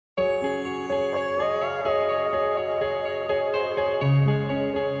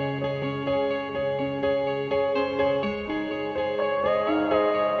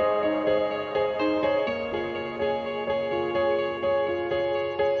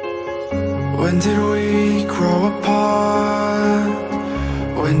When did we grow apart?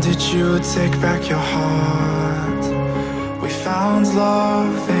 When did you take back your heart? We found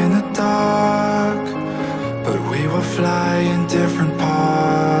love in the dark, but we were flying different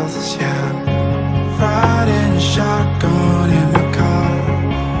paths, yeah. Riding shotgun in the car,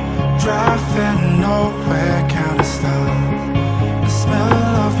 driving nowhere, counting stars. The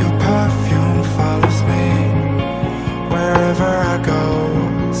smell of your perfume follows me wherever I go.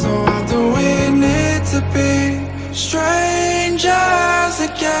 So why do we need to be strangers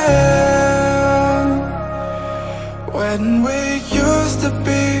again, when we used to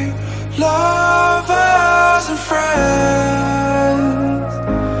be lovers and friends?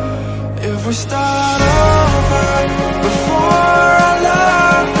 If we start over before our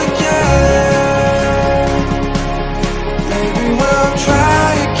love began, maybe we'll try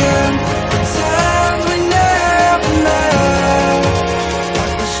again, pretend we never met,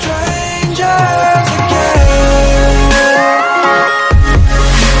 like we're strangers again.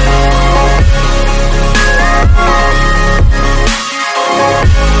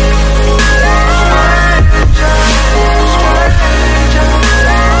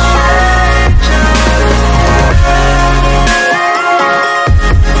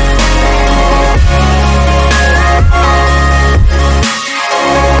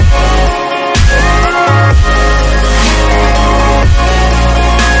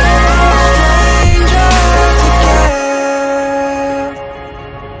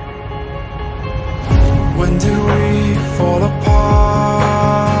 When did we fall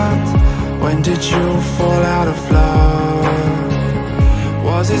apart? When did you fall out of love?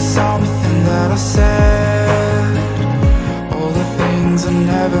 Was it something that I said? All the things I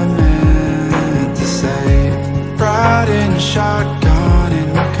never meant to say. Riding shotgun in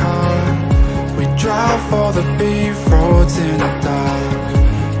my car, we drive all the beef roads in the dark.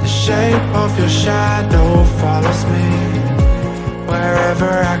 The shape of your shadow follows me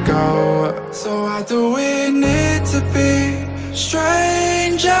wherever I go. So why do we need to be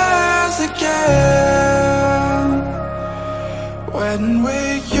strangers again, when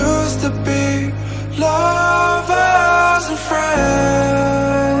we used to be lovers and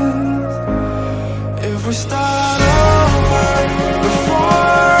friends? If we start